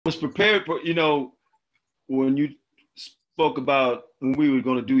was prepared for, when you spoke about when we were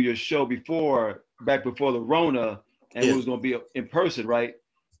going to do your show back before the Rona, and it was going to be in person, right?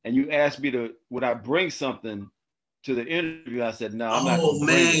 And you asked me would I bring something to the interview? I said, no, I'm not going to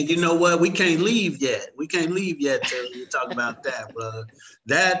bring it. You know what? We can't leave yet. We can't leave yet till you talk about that, brother.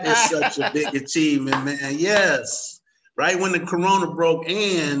 That is such a big achievement, man. Yes. Right when the Corona broke,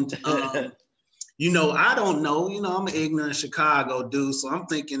 and I don't know. I'm an ignorant Chicago dude, so I'm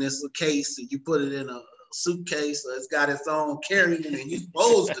thinking it's a case that you put it in a suitcase, so it's got its own carrying, and you're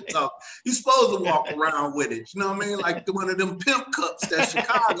supposed to talk. You're supposed to walk around with it. You know what I mean? Like one of them pimp cups that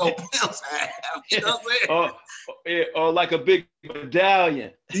Chicago pimps have. You know what I'm saying? Or like a big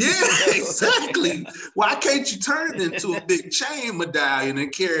medallion. Yeah, exactly. Why can't you turn it into a big chain medallion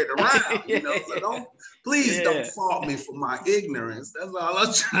and carry it around? So don't fault me for my ignorance. That's all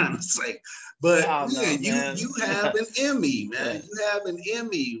I'm trying to say. But you have an Emmy, man. Yeah. You have an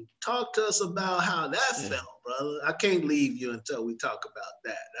Emmy. Talk to us about how that felt, brother. I can't leave you until we talk about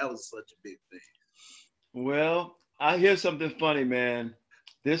that. That was such a big thing. Well, I hear something funny, man.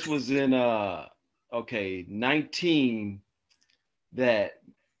 This was in 19 that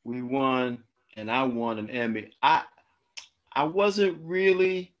we won, and I won an Emmy. I wasn't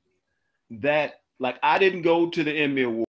really that, like, I didn't go to the Emmy Award.